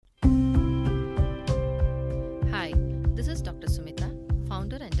is Dr. Sumita,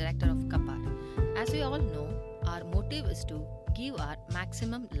 founder and director of Kapar. As we all know, our motive is to give our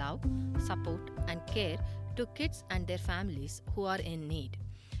maximum love, support, and care to kids and their families who are in need.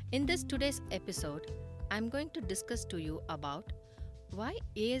 In this today's episode, I'm going to discuss to you about why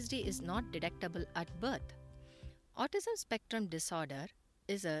ASD is not detectable at birth. Autism spectrum disorder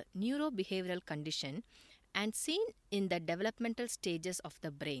is a neurobehavioral condition and seen in the developmental stages of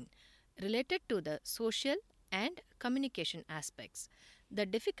the brain related to the social and communication aspects. The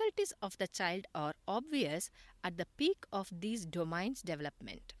difficulties of the child are obvious at the peak of these domains'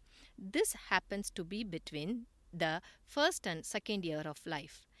 development. This happens to be between the first and second year of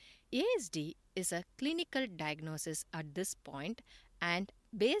life. ASD is a clinical diagnosis at this point and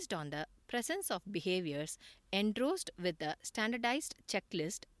based on the presence of behaviors endorsed with the standardized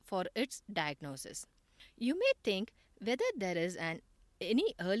checklist for its diagnosis. You may think whether there is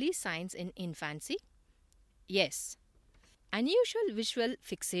any early signs in infancy. Yes. Unusual visual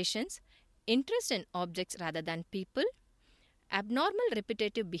fixations, interest in objects rather than people, abnormal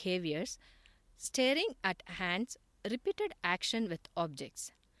repetitive behaviors, staring at hands, repeated action with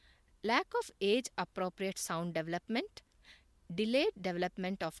objects, lack of age appropriate sound development, delayed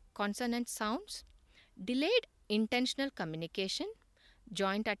development of consonant sounds, delayed intentional communication,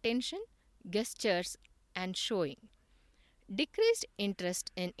 joint attention, gestures, and showing, decreased interest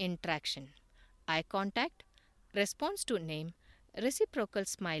in interaction, eye contact, response to name, reciprocal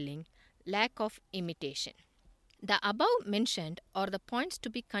smiling, lack of imitation. The above mentioned are the points to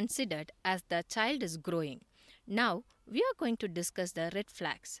be considered as the child is growing. Now, we are going to discuss the red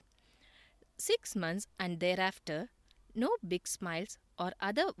flags. 6 months and thereafter, no big smiles or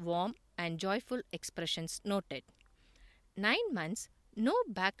other warm and joyful expressions noted. 9 months, no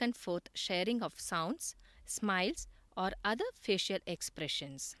back and forth sharing of sounds, smiles, or other facial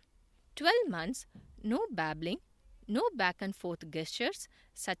expressions. 12 months, no babbling, no back and forth gestures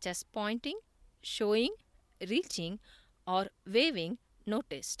such as pointing, showing, reaching, or waving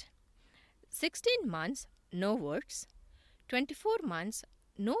noticed. 16 months, no words. 24 months,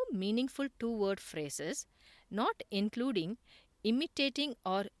 no meaningful two-word phrases, not including imitating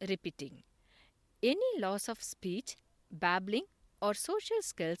or repeating. Any loss of speech, babbling, or social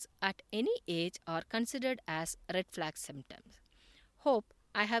skills at any age are considered as red flag symptoms. Hope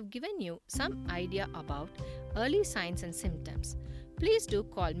I have given you some idea about early signs and symptoms. Please do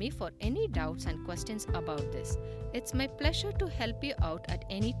call me for any doubts and questions about this. It's my pleasure to help you out at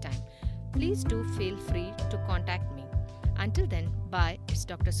any time. Please do feel free to contact me. Until then, bye. It's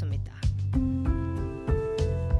Dr. Sumita.